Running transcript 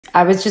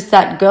I was just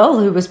that girl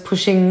who was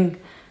pushing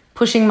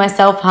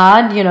myself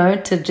hard,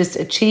 to just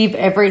achieve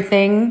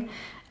everything.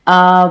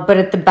 But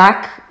at the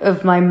back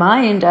of my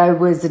mind, I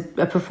was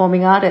a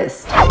performing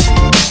artist.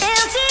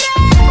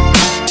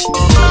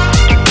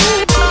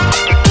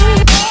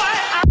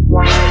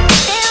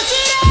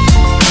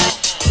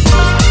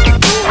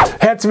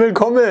 Herzlich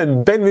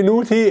willkommen,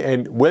 benvenuti,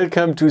 and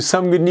welcome to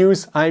Some Good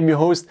News. I'm your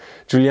host,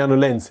 Giuliano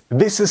Lenz.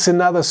 This is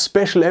another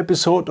special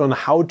episode on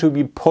how to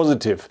be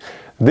positive.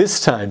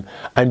 This time,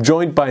 I'm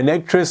joined by an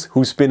actress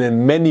who's been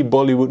in many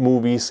Bollywood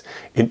movies,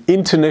 in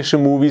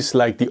international movies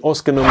like the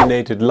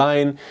Oscar-nominated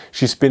Lion.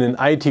 She's been in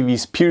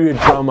ITV's period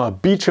drama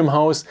Beecham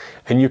House,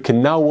 and you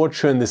can now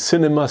watch her in the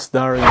cinema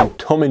starring in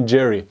Tom and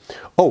Jerry.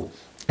 Oh,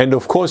 and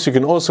of course you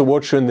can also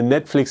watch her in the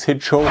Netflix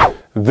hit show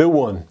The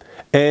One.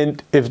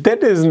 And if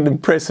that isn't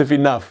impressive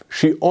enough,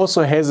 she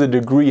also has a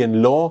degree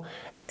in law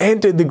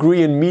and a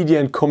degree in media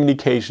and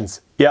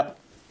communications. Yeah,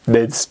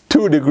 that's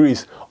 2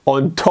 degrees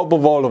on top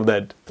of all of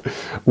that.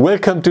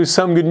 Welcome to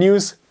Some Good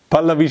News,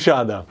 Pallavi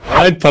Sharda. All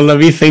right,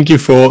 Pallavi, thank you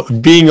for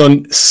being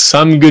on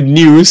Some Good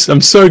News.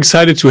 I'm so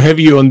excited to have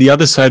you on the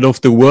other side of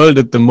the world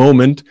at the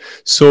moment.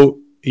 So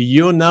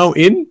you're now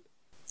in?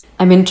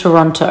 I'm in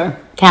Toronto,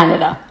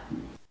 Canada.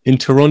 In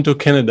Toronto,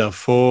 Canada,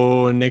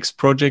 for next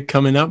project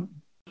coming up?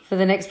 For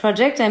the next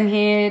project, I'm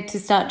here to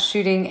start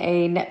shooting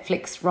a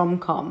Netflix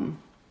rom-com.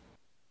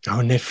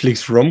 Oh,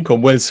 Netflix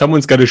rom-com. Well,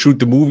 someone's got to shoot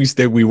the movies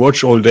that we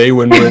watch all day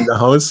when we're in the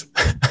house.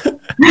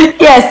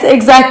 Yes,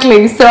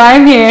 exactly. So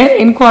I'm here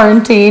in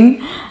quarantine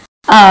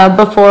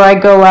before I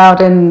go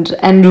out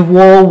and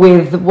war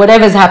with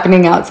whatever's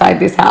happening outside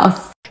this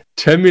house.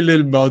 Tell me a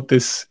little about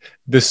this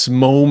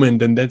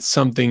moment, and that's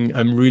something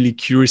I'm really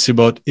curious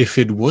about. If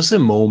it was a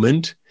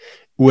moment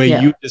where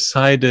you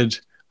decided,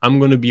 I'm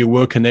going to be a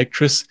working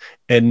actress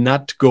and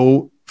not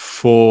go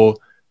for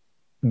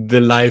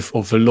the life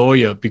of a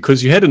lawyer,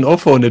 because you had an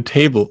offer on the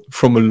table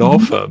from a law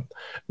firm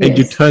and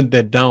you turned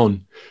that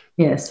down.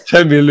 Yes.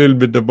 Tell me a little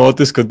bit about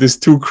this, because this is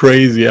too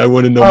crazy. I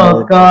want to know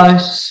more. Oh,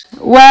 gosh.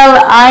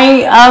 Well,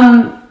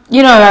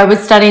 I was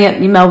studying at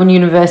Melbourne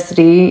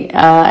University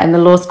and the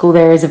law school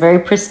there is a very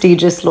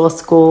prestigious law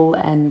school.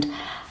 And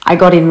I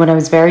got in when I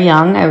was very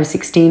young. I was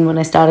 16 when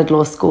I started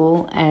law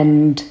school,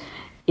 and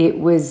I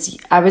was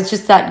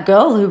just that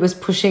girl who was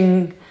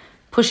pushing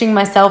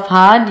myself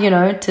hard,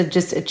 to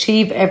just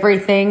achieve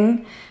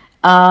everything.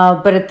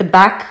 But at the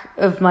back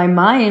of my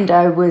mind,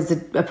 I was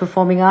a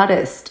performing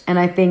artist. And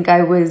I think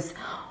I was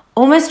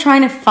almost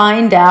trying to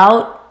find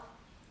out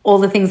all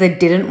the things I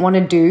didn't want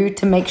to do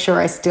to make sure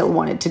I still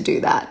wanted to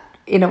do that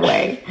in a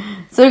way.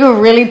 So like a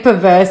really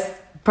perverse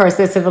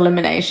process of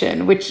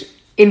elimination, which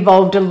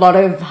involved a lot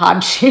of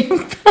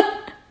hardship.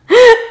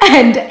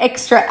 And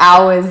extra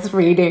hours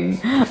reading.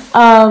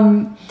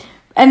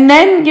 And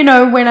then,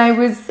 when I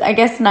was, I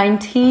guess,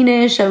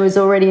 19-ish, I was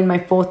already in my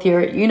 4th year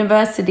at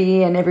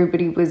university, and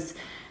everybody was a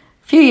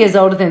few years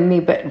older than me,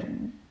 but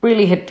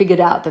really had figured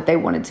out that they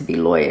wanted to be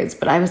lawyers.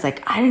 But I was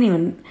like, I don't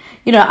even,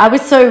 I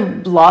was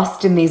so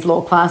lost in these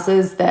law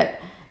classes that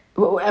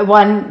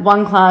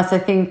one class, I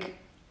think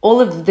all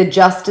of the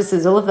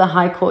justices, all of the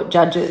high court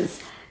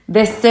judges,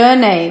 their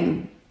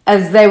surname,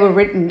 as they were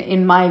written,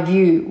 in my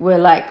view, were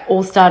like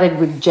all started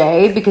with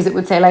J, because it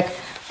would say like,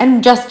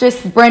 and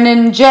Justice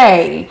Brennan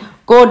J,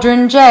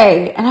 Gaudron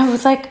J. And I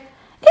was like,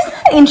 isn't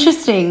that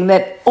interesting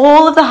that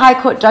all of the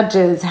high court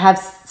judges have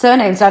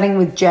surnames starting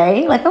with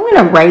J? Like, I'm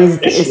going to raise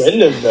this. It's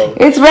random though.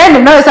 It's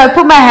random. No, so I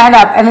put my hand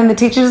up, and then the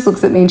teacher just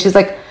looks at me and she's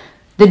like,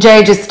 the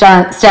J just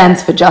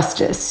stands for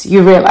justice.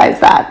 You realize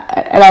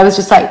that? And I was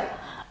just like,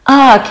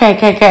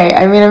 okay.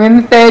 I mean, I'm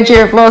in the 3rd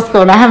year of law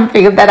school and I haven't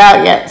figured that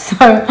out yet. So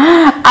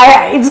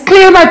it's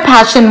clear my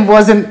passion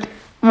wasn't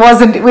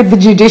with the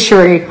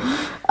judiciary.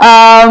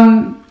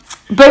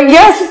 But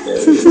yes,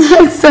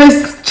 it's so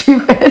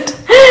stupid.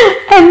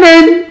 And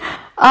then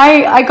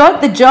I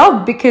got the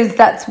job because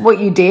that's what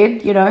you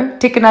did,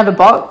 tick another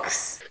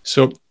box.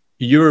 So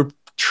you're a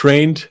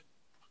trained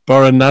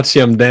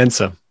Bharatanatyam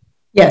dancer.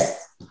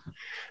 Yes.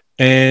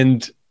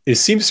 And it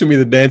seems to me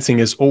that dancing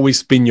has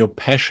always been your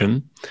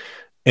passion.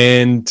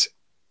 And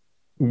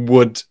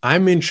what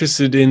I'm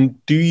interested in,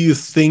 do you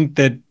think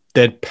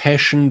that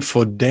passion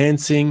for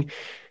dancing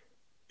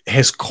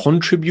has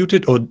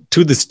contributed, or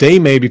to this day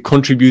maybe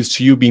contributes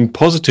to you being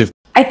positive?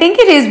 I think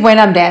it is when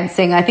I'm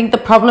dancing. I think the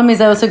problem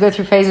is I also go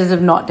through phases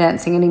of not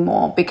dancing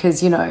anymore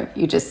because,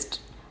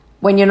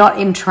 when you're not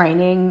in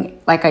training,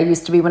 like I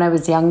used to be when I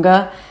was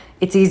younger,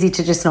 it's easy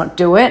to just not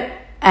do it.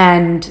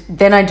 And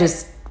then I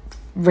just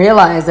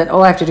realize that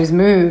all I have to do is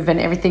move and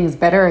everything's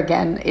better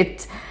again.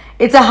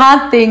 It's a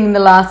hard thing the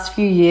last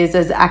few years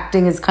as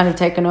acting has kind of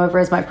taken over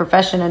as my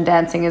profession and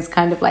dancing is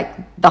kind of like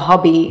the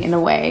hobby in a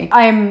way.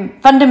 I'm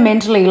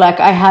fundamentally like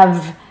I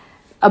have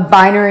a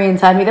binary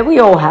inside me that we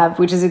all have,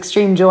 which is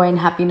extreme joy and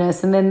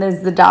happiness. And then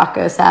there's the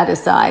darker, sadder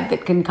side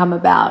that can come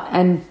about.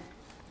 And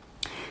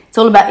it's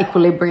all about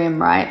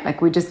equilibrium, right?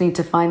 Like we just need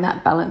to find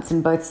that balance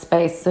in both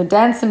space. So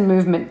dance and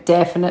movement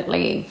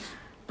definitely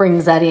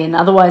brings that in.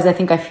 Otherwise, I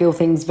think I feel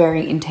things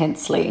very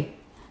intensely.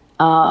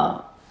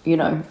 you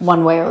know,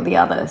 one way or the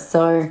other.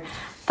 So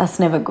that's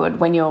never good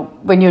when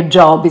your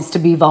job is to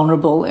be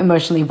vulnerable,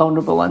 emotionally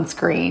vulnerable on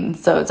screen.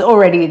 So it's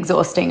already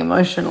exhausting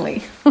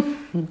emotionally.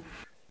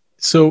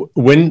 So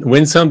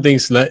when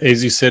something's, like,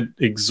 as you said,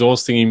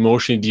 exhausting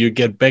emotionally, do you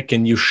get back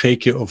and you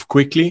shake it off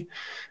quickly?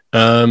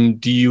 And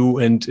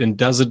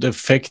does it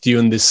affect you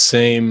in the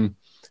same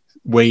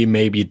way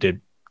maybe it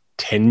did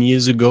 10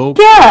 years ago?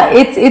 Yeah,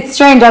 it's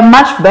strange. I'm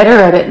much better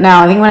at it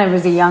now. I think when I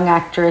was a young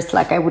actress,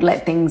 like, I would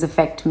let things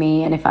affect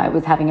me, and if I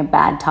was having a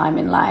bad time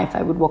in life,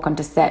 I would walk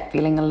onto set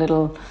feeling a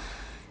little,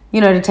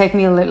 you know, to take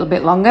me a little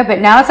bit longer. But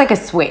now it's like a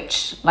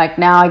switch. Like,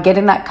 now I get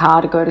in that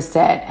car to go to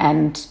set,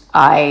 and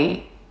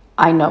I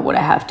know what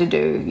I have to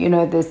do. You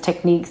know, there's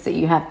techniques that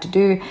you have to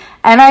do,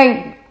 and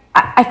I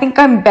think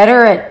I'm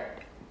better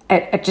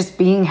at just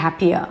being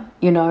happier.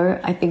 You know,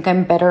 I think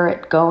I'm better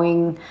at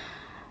going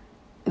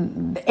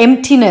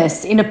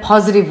emptiness in a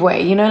positive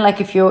way. You know,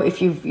 like if you're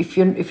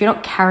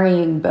not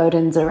carrying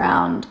burdens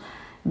around,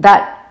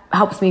 that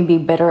helps me be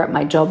better at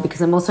my job,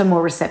 because I'm also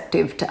more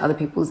receptive to other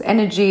people's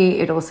energy.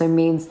 It also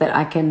means that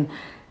I can,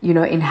 you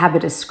know,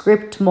 inhabit a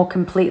script more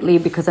completely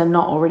because I'm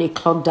not already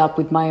clogged up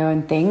with my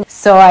own thing.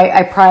 So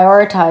I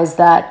prioritize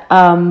that.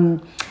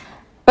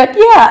 But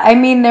yeah, I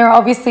mean, there are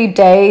obviously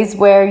days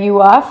where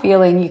you are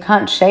feeling you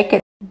can't shake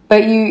it,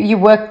 but you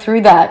work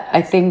through that.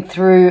 I think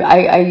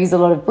I use a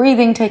lot of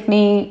breathing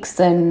techniques,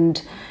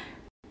 and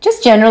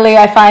just generally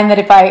I find that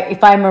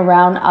if I'm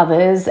around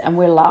others and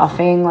we're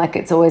laughing, like,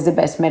 it's always the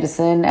best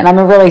medicine. And I'm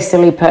a really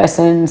silly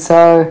person,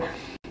 so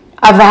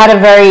I've got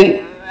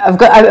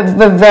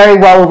a very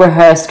well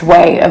rehearsed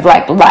way of,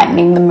 like,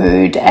 lightening the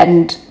mood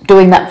and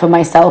doing that for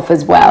myself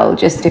as well.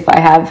 Just if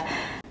I have,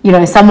 you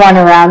know, someone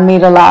around me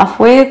to laugh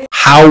with.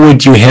 How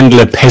would you handle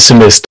a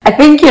pessimist? I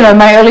think, you know,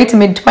 my early to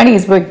mid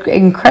 20s were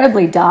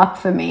incredibly dark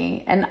for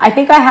me. And I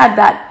think I had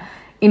that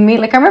in me.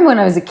 Like, I remember when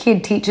I was a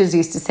kid, teachers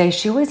used to say,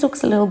 she always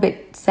looks a little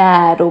bit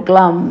sad or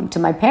glum, to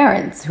my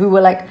parents, who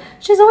were like,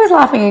 she's always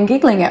laughing and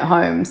giggling at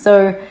home.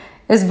 So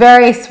there's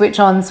very switch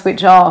on,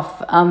 switch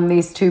off,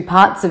 these two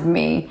parts of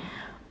me.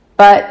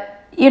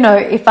 But, you know,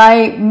 if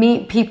I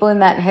meet people in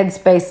that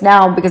headspace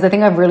now, because I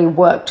think I've really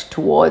worked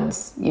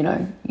towards, you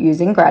know,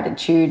 using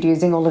gratitude,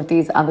 using all of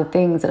these other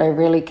things that I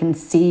really can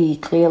see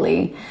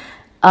clearly,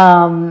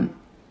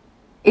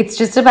 it's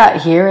just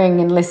about hearing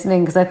and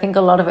listening, because I think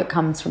a lot of it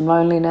comes from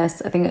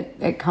loneliness. I think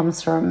it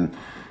comes from,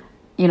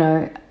 you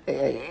know,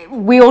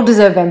 we all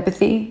deserve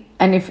empathy.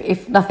 And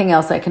if nothing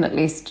else, I can at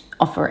least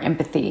offer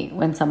empathy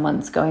when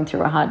someone's going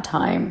through a hard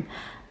time.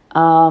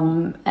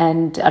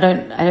 And I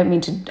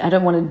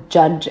don't want to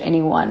judge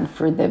anyone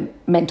for the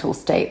mental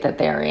state that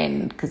they're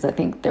in, because I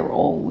think they're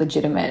all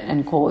legitimate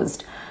and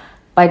caused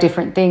by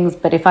different things.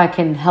 But if I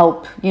can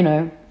help, you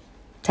know,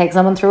 take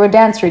someone through a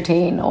dance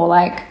routine, or,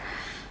 like,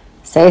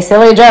 say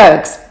silly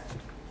jokes,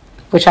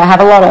 which I have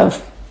a lot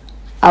of,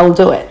 I will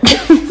do it.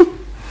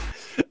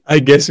 I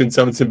guess when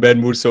someone's in bad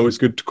mood, it's always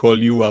good to call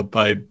you up.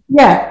 I would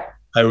guess.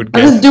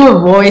 I'll just do a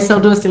voice. I'll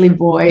do a silly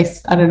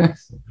voice. I don't know.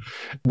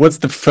 What's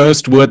the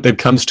first word that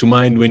comes to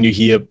mind when you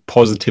hear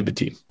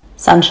positivity?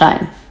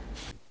 Sunshine.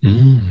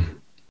 I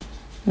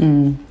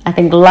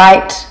think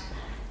light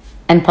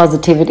and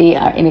positivity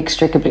are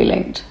inextricably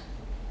linked.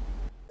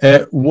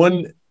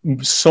 One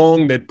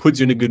song that puts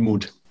you in a good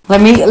mood.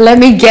 Let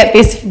me get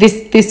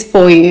this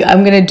for you.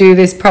 I'm going to do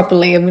this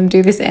properly. I'm going to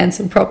do this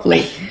answer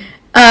properly.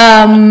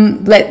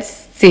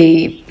 Let's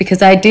see,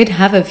 because I did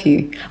have a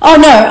few. Oh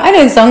no, I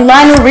know the song.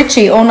 Lionel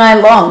Richie, All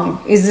Night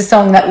Long, is the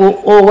song that will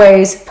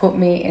always put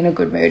me in a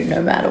good mood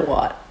no matter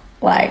what.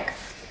 Like,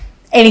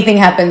 anything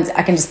happens,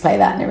 I can just play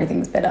that and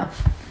everything's better.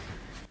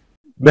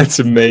 That's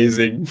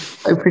amazing.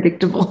 So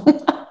predictable.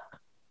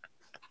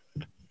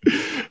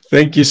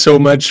 Thank you so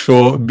much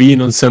for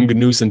being on Some Good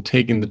News and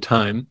taking the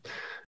time.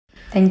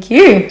 Thank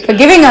you for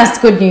giving us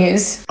good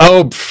news.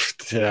 Oh,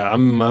 yeah,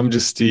 I'm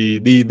just the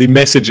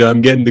messenger.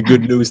 I'm getting the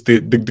good news, the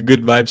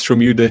good vibes from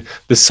you. The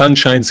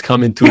sunshine's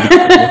coming to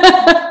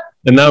the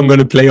and now I'm going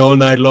to play all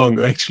night long.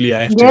 Actually,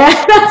 I have to.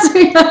 Yeah, that's what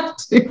you have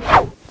to.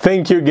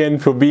 Thank you again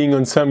for being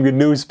on Some Good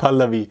News,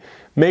 Pallavi.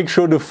 Make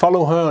sure to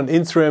follow her on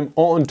Instagram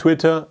or on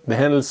Twitter. The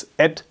handle's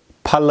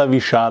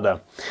 @Pallavi Sharda.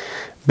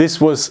 This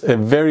was a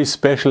very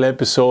special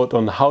episode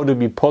on how to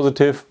be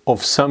positive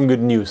of Some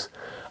Good News.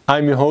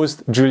 I'm your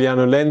host,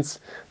 Giuliano Lenz,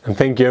 and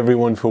thank you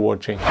everyone for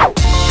watching.